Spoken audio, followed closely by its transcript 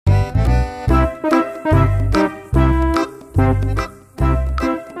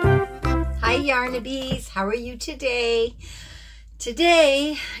wannabes. How are you today?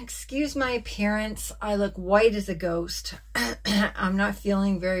 Today, excuse my appearance, I look white as a ghost. I'm not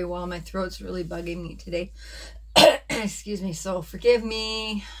feeling very well. My throat's really bugging me today. Excuse me, so forgive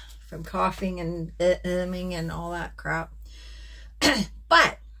me from coughing and umming and all that crap.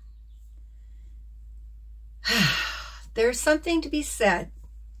 But there's something to be said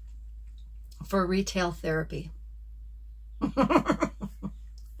for retail therapy.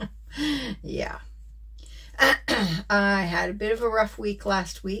 Yeah. I had a bit of a rough week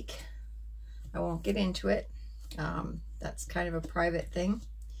last week. I won't get into it. That's kind of a private thing.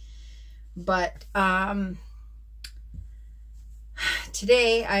 But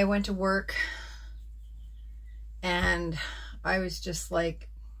today I went to work and I was just like,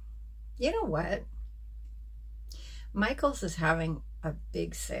 you know what? Michael's is having a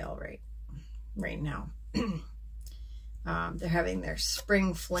big sale right now. They're having their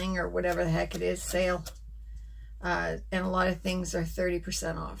spring fling or whatever the heck it is sale. And a lot of things are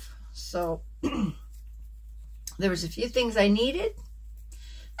 30% off. So there was a few things I needed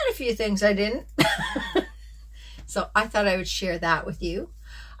and a few things I didn't. So I thought I would share that with you.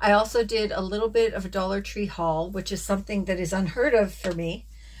 I also did a little bit of a Dollar Tree haul, which is something that is unheard of for me.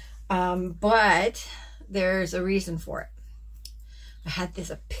 But there's a reason for it. I had this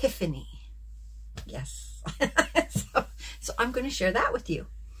epiphany. Yes. So I'm going to share that with you.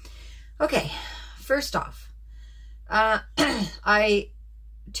 Okay, first off, I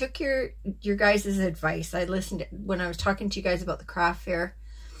took your guys' advice. I listened when I was talking to you guys about the craft fair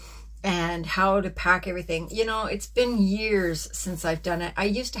and how to pack everything. You know, it's been years since I've done it. I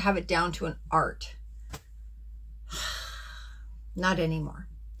used to have it down to an art. Not anymore.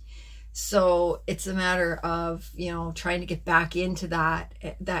 So it's a matter of, you know, trying to get back into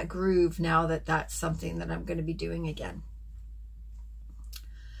that groove now that that's something that I'm going to be doing again.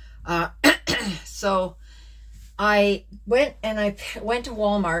 So I went to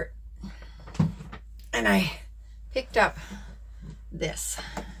Walmart and I picked up this.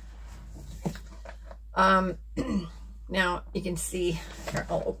 Now you can see here,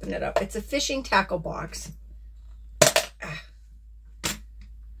 I'll open it up. It's a fishing tackle box.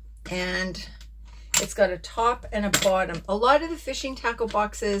 And it's got a top and a bottom. A lot of the fishing tackle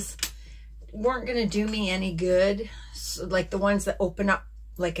boxes weren't going to do me any good. So, like the ones that open up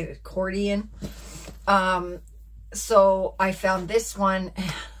like an accordion. So I found this one.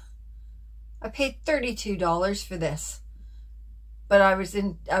 I paid $32 for this. But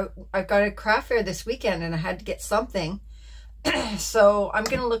I got a craft fair this weekend and I had to get something. So I'm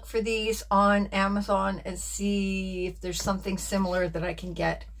going to look for these on Amazon and see if there's something similar that I can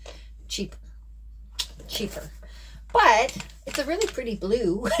get cheaper. But it's a really pretty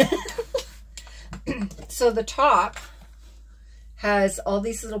blue. So the top has all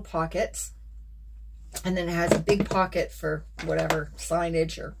these little pockets. And then it has a big pocket for whatever,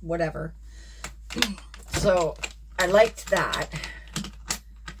 signage or whatever. So I liked that.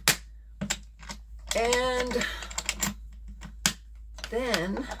 And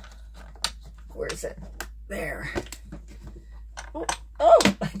then, where is it? There. Oh,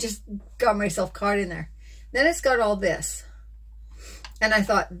 I just got myself caught in there. Then it's got all this. And I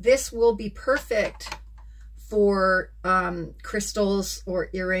thought this will be perfect for crystals or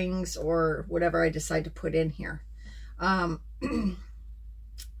earrings or whatever I decide to put in here. But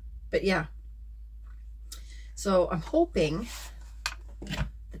yeah. So I'm hoping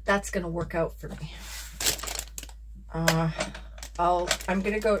that that's going to work out for me. I'm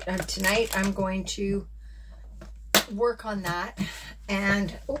going to go tonight. I'm going to work on that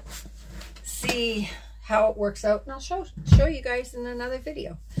and see how it works out, and I'll show you guys in another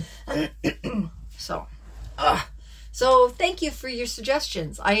video. So thank you for your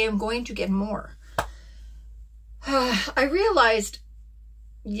suggestions. I am going to get more. I realized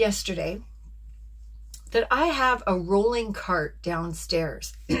yesterday that I have a rolling cart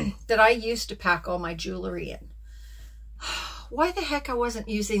downstairs that I used to pack all my jewelry in. Why the heck I wasn't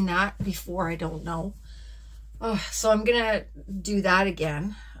using that before, I don't know. So I'm gonna do that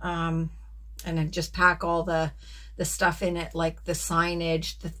again, and then just pack all the stuff in it, like the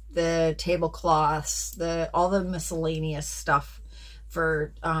signage, the tablecloths, all the miscellaneous stuff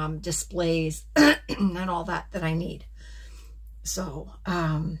for displays and all that I need. So,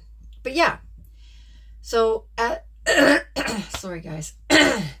 but yeah. So, sorry guys.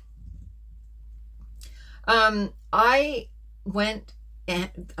 I went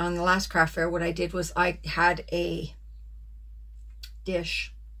on the last craft fair. What I did was I had a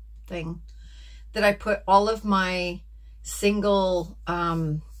dish thing that I put all of my single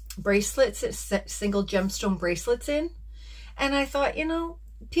bracelets, single gemstone bracelets in. And I thought, you know,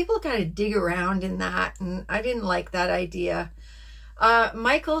 people got to dig around in that, and I didn't like that idea.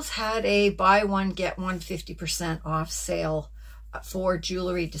 Michael's had a buy one, get one 50% off sale for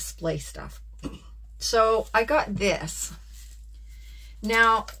jewelry display stuff. So I got this.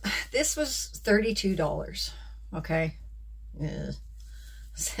 Now, this was $32, okay?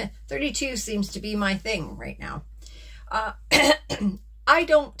 32 seems to be my thing right now. I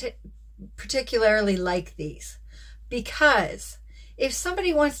don't particularly like these because if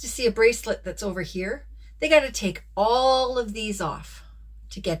somebody wants to see a bracelet that's over here, they got to take all of these off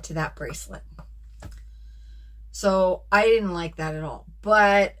to get to that bracelet. So I didn't like that at all.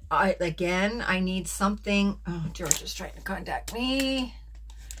 But again, I need something. Oh, George is trying to contact me.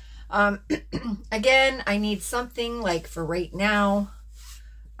 Again, I need something like for right now.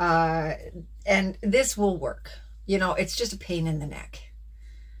 And this will work. You know, it's just a pain in the neck,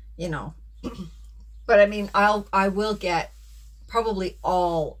 you know. But I mean, I will get probably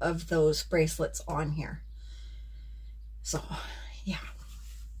all of those bracelets on here. So, yeah.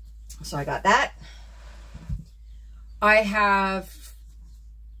 So I got that. I have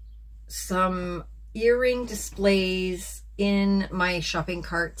some earring displays in my shopping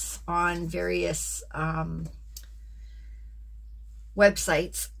carts on various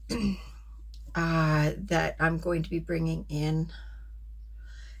websites that I'm going to be bringing in.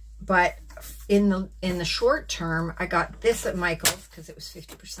 But in the short term, I got this at Michael's because it was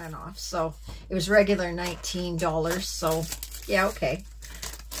 50% off. So it was regular $19. So yeah, okay.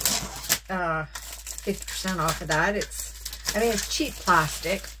 50% off of that. I mean, it's cheap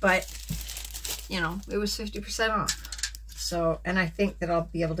plastic, but you know, it was 50% off. So, and I think that I'll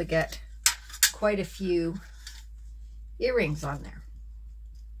be able to get quite a few earrings on there.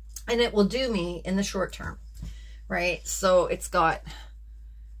 And it will do me in the short term, right? So it's got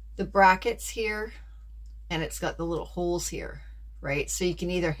the brackets here and it's got the little holes here, right? So you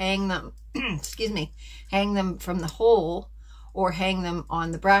can either hang them, excuse me, hang them from the hole or hang them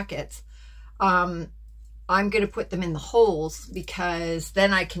on the brackets. I'm going to put them in the holes because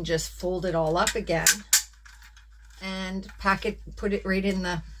then I can just fold it all up again and pack it, put it right in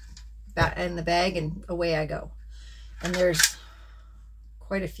the bag, and away I go. And there's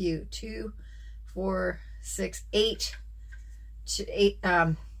quite a few, 2, 4, 6, 8 to 8.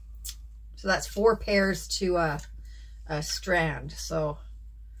 So that's 4 pairs to a strand. So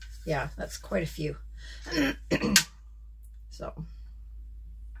yeah, that's quite a few. So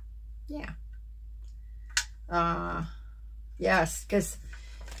yeah. Yes, because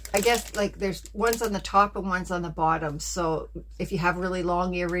I guess like there's ones on the top and ones on the bottom. So if you have really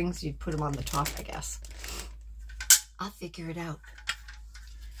long earrings, you'd put them on the top, I guess. I'll figure it out.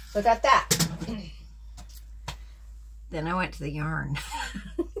 So I got that. Then I went to the yarn.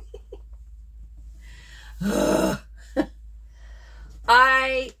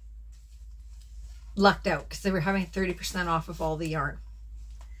 I lucked out because they were having 30% off of all the yarn.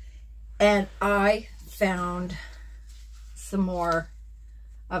 And I found some more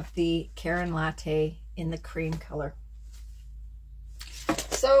of the Karen Latte in the cream color.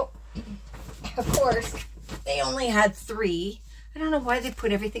 So, of course, they only had 3. I don't know why they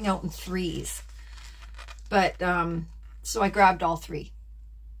put everything out in 3s. But, so I grabbed all 3.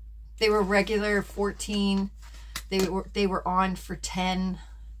 They were regular 14. They were on for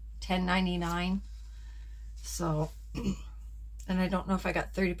 $10.99. So, and I don't know if I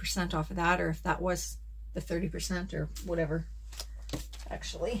got 30% off of that or if that was the 30% or whatever,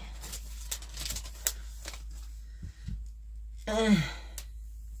 actually. I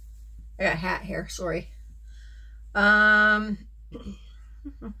got a hat here, sorry. That's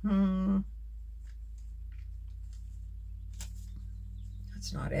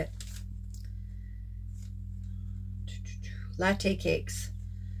not it. Latte cakes.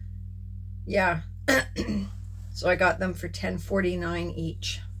 Yeah. So I got them for $10.49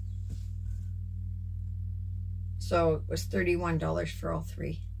 each. So it was $31 for all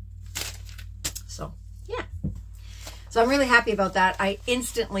 3. So yeah. So I'm really happy about that. I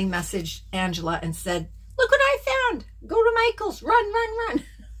instantly messaged Angela and said, look what I found. Go to Michael's. Run, run, run.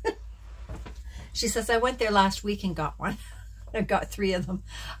 She says, I went there last week and got one. I got 3 of them.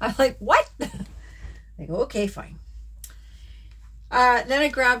 I'm like, what? I go, okay, fine. Then I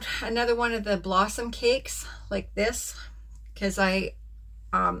grabbed another one of the blossom cakes like this because I'm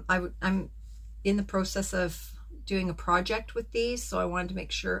in the process of doing a project with these, so I wanted to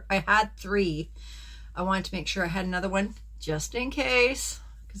make sure I had 3. I wanted to make sure I had another one just in case,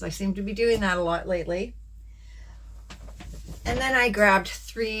 because I seem to be doing that a lot lately. And then I grabbed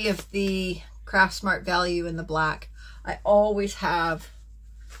 3 of the Craft Smart Value in the black. I always have,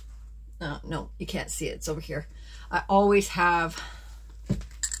 no, you can't see it, it's over here. I always have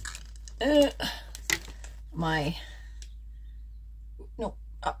no,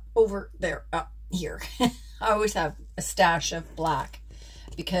 up over there, up here. I always have a stash of black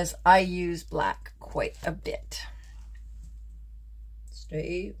because I use black quite a bit.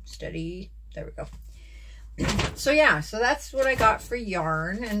 Stay steady. There we go. So yeah, so that's what I got for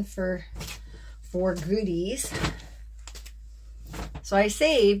yarn and for goodies. So I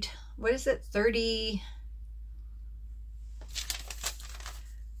saved, what is it, $32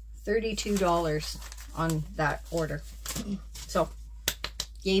 on that order. So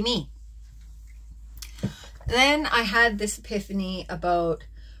yay me. Then I had this epiphany about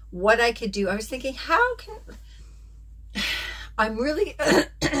what I could do. I was thinking, how can I'm really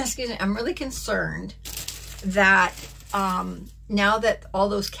excuse me, I'm really concerned that now that all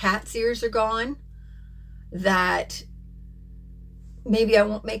those cat's ears are gone, that maybe I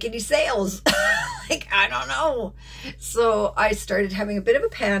won't make any sales. Like, I don't know. So I started having a bit of a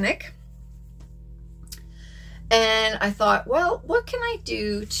panic. And I thought, well, what can I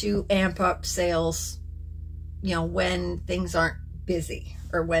do to amp up sales, you know, when things aren't busy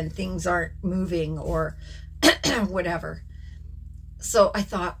or when things aren't moving or whatever. So I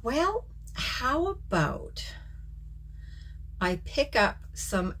thought, well, how about I pick up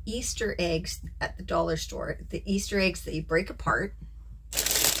some Easter eggs at the dollar store, the Easter eggs that you break apart,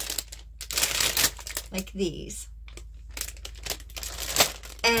 like these.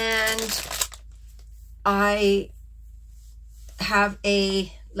 And I have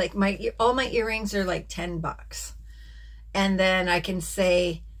like all my earrings are like 10 bucks. And then I can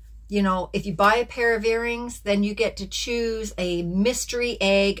say, you know, if you buy a pair of earrings, then you get to choose a mystery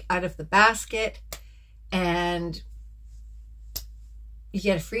egg out of the basket and you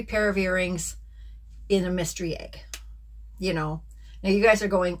get a free pair of earrings in a mystery egg, you know. Now you guys are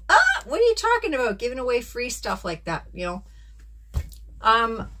going, what are you talking about? Giving away free stuff like that, you know.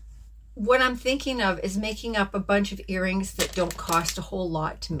 What I'm thinking of is making up a bunch of earrings that don't cost a whole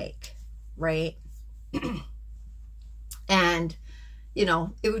lot to make, right? And, you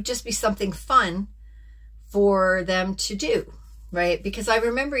know, it would just be something fun for them to do, right? Because I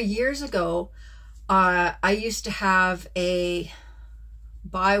remember years ago, I used to have a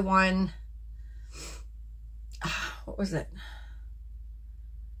buy one, what was it?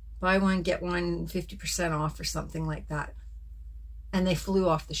 Buy one, get one 50% off or something like that. And they flew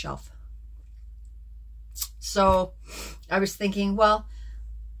off the shelf. So I was thinking, well,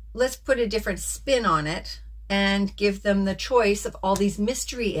 let's put a different spin on it and give them the choice of all these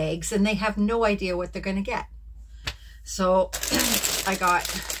mystery eggs, and they have no idea what they're going to get. So I got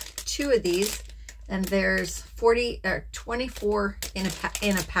 2 of these, and there's 24 in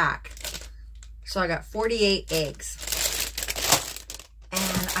a pack. So I got 48 eggs.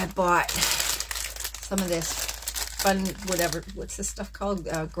 And I bought some of this fun, whatever, what's this stuff called?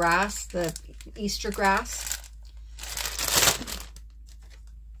 Grass, the Easter grass.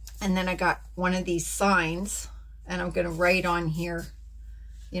 And then I got one of these signs, and I'm going to write on here,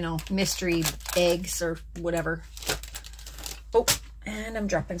 you know, mystery eggs or whatever. Oh, and I'm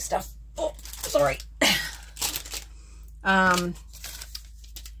dropping stuff. Oh, sorry. And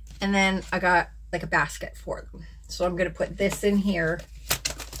then I got like a basket for them. So I'm going to put this in here,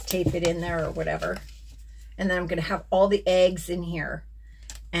 tape it in there or whatever. And then I'm going to have all the eggs in here.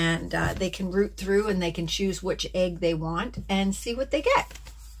 And they can root through and they can choose which egg they want and see what they get.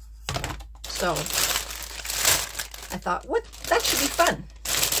 So I thought, what? That should be fun.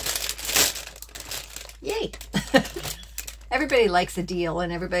 Yay. Everybody likes a deal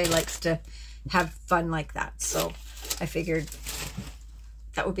and everybody likes to have fun like that. So I figured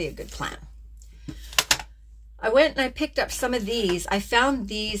that would be a good plan. I went and I picked up some of these. I found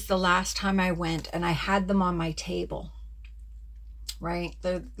these the last time I went and I had them on my table, right?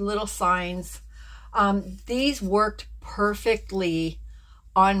 The little signs. These worked perfectly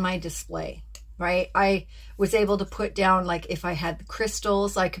on my display, right? I was able to put down, like if I had the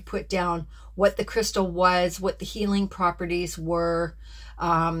crystals, I could put down what the crystal was, what the healing properties were,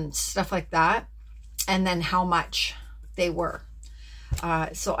 stuff like that, and then how much they were.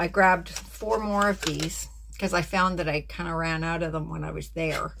 So I grabbed 4 more of these because I found that I kind of ran out of them when I was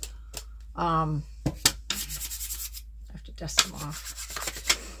there. I have to dust them off.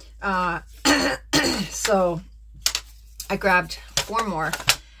 So I grabbed 4 more,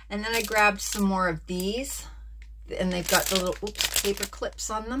 and then I grabbed some more of these, and they've got the little paper clips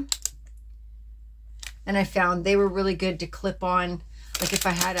on them. And I found they were really good to clip on, like if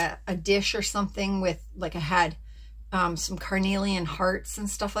I had a dish or something with, like I had some carnelian hearts and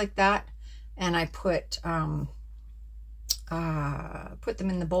stuff like that, and I put them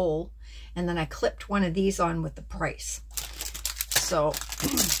in the bowl, and then I clipped one of these on with the price. So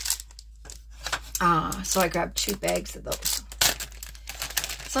So I grabbed 2 bags of those.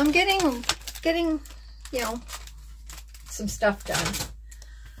 So I'm getting, you know, some stuff done.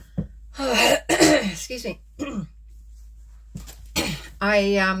 Excuse me.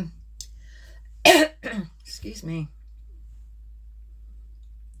 Excuse me.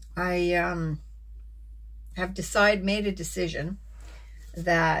 I have made a decision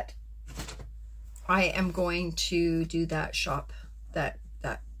that I am going to do that shop, that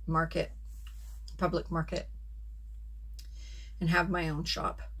market, public market, and have my own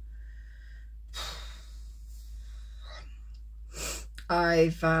shop.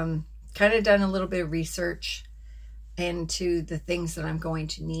 I've kind of done a little bit of research into the things that I'm going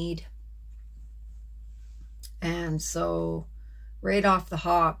to need. And so right off the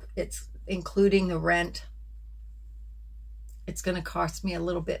hop, it's including the rent. It's going to cost me a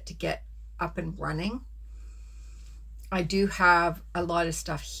little bit to get up and running. I do have a lot of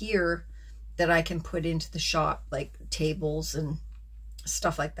stuff here that I can put into the shop, like tables and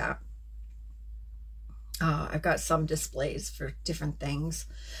stuff like that. I've got some displays for different things,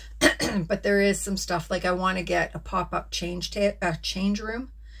 but there is some stuff, like I want to get a pop-up change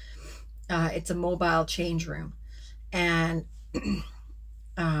room. It's a mobile change room, and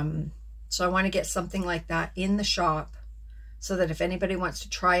so I want to get something like that in the shop, so that if anybody wants to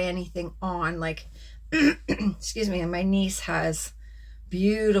try anything on, like excuse me, and my niece has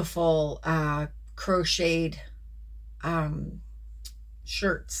beautiful crocheted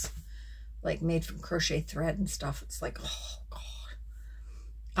shirts, like made from crochet thread and stuff. It's like, oh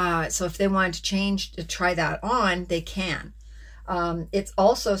God. So if they wanted to try that on, they can. It's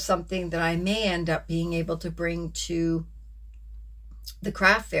also something that I may end up being able to bring to the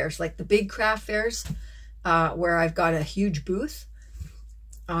craft fairs, like the big craft fairs, where I've got a huge booth.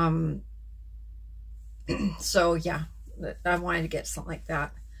 So yeah, I wanted to get something like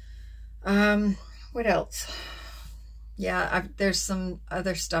that. What else? Yeah, there's some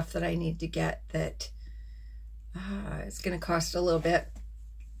other stuff that I need to get that it's going to cost a little bit.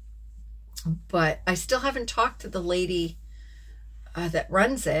 But I still haven't talked to the lady that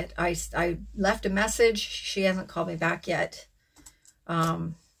runs it. I left a message. She hasn't called me back yet.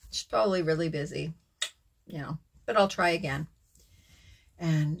 She's probably really busy, you know, but I'll try again.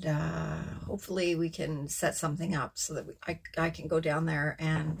 And hopefully we can set something up so that I can go down there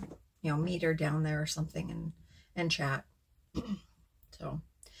and, you know, meet her down there or something and chat. So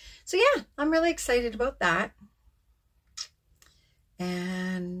yeah, I'm really excited about that.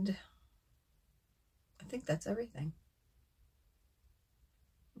 And I think that's everything.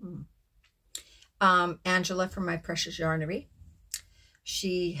 Angela from My Precious Yarnery,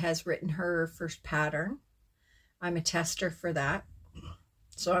 she has written her first pattern. I'm a tester for that.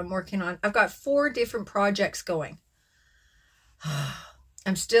 So I'm working on, I've got 4 different projects going.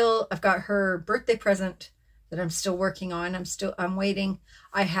 I've got her birthday present that I'm still working on. I'm waiting.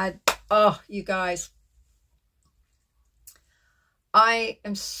 Oh, you guys, I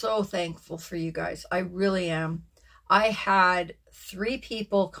am so thankful for you guys. I really am. I had 4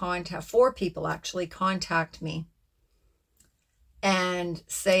 people actually contact me and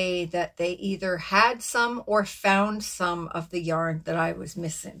say that they either had some or found some of the yarn that I was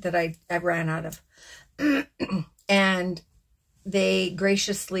missing, that I ran out of. And they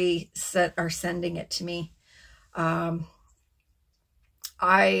graciously are sending it to me. I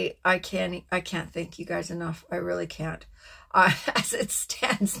can't thank you guys enough. I really can't. As it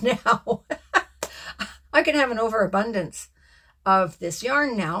stands now, I can have an overabundance of this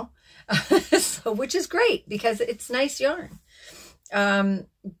yarn now, so, which is great because it's nice yarn.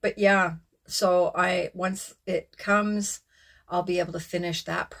 But yeah, so once it comes, I'll be able to finish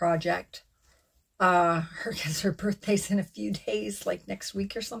that project. Because her birthday's in a few days, like next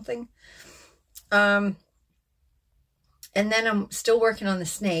week or something. And then I'm still working on the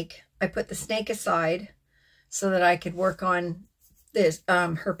snake. I put the snake aside so that I could work on this,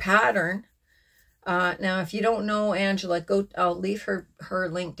 her pattern. Now, if you don't know Angela, I'll leave her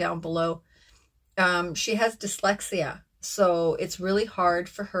link down below. She has dyslexia, so it's really hard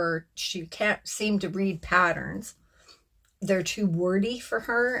for her. She can't seem to read patterns. They're too wordy for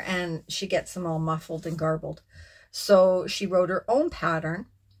her, and she gets them all muffled and garbled. So she wrote her own pattern.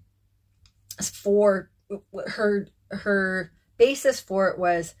 For her basis for it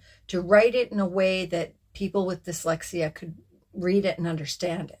was to write it in a way that people with dyslexia could read it and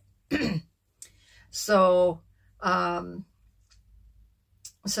understand it. So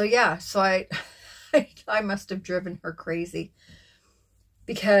yeah, so I must have driven her crazy,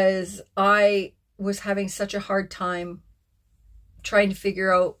 because I was having such a hard time trying to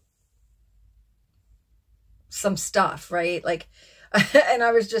figure out some stuff, right? Like And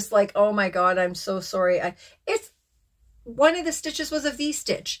I was just like, oh my God, I'm so sorry. It's one of the stitches was a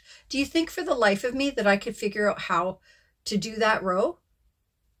V-stitch. Do you think for the life of me that I could figure out how to do that row?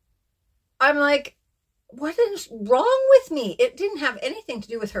 I'm like, what is wrong with me? It didn't have anything to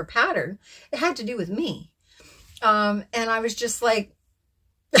do with her pattern. It had to do with me. And I was just like,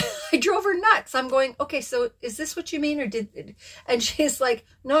 I drove her nuts. I'm going, okay, so is this what you mean? Or and she's like,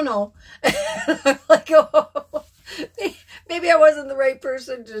 no. I'm like, oh, maybe I wasn't the right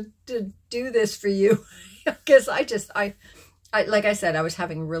person to do this for you. Because I like I said, I was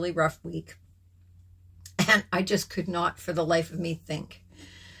having a really rough week. And I just could not for the life of me think.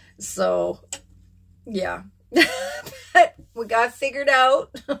 So, yeah. But we got it figured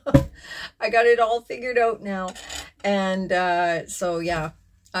out. I got it all figured out now. And so, yeah.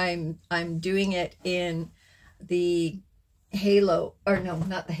 I'm doing it in the Halo, or no,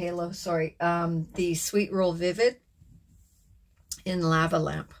 not the Halo, sorry. The Sweet Roll Vivid in Lava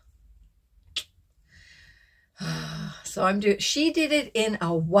Lamp. So she did it in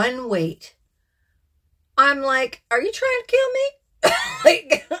a 1 weight. I'm like, are you trying to kill me?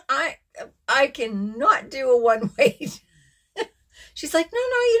 Like, I cannot do a 1 weight. She's like, no,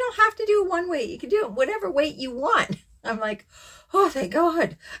 you don't have to do a 1 weight. You can do it whatever weight you want. I'm like, oh, thank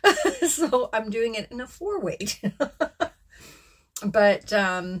God. So I'm doing it in a 4 weight. But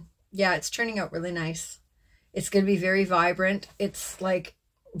yeah, it's turning out really nice. It's going to be very vibrant. It's like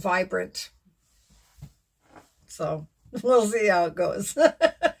vibrant. So we'll see how it goes.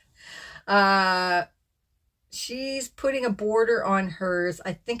 She's putting a border on hers.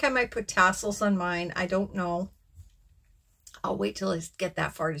 I think I might put tassels on mine. I don't know. I'll wait till I get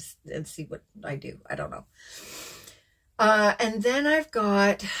that far and see what I do. I don't know. And then I've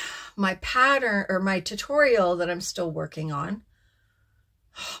got my pattern or my tutorial that I'm still working on.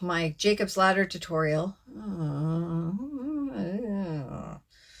 My Jacob's Ladder tutorial.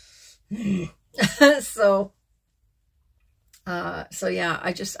 So yeah,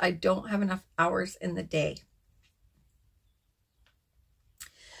 I don't have enough hours in the day.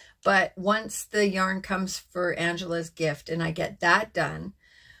 But once the yarn comes for Angela's gift and I get that done,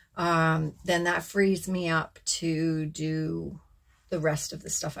 then that frees me up to do the rest of the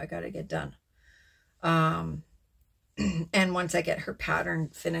stuff I got to get done. And once I get her pattern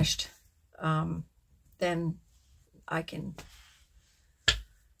finished, then I can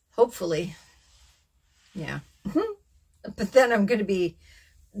hopefully, yeah. But then I'm going to be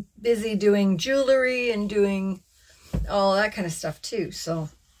busy doing jewelry and doing all that kind of stuff too. So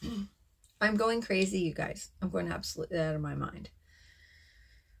I'm going crazy, you guys. I'm going absolutely out of my mind.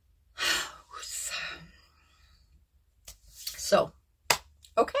 So,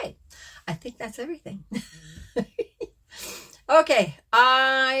 okay. I think that's everything. Okay.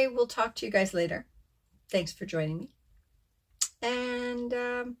 I will talk to you guys later. Thanks for joining me. And,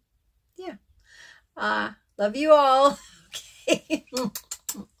 yeah. Love you all. Okay.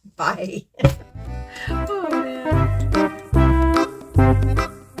 Bye.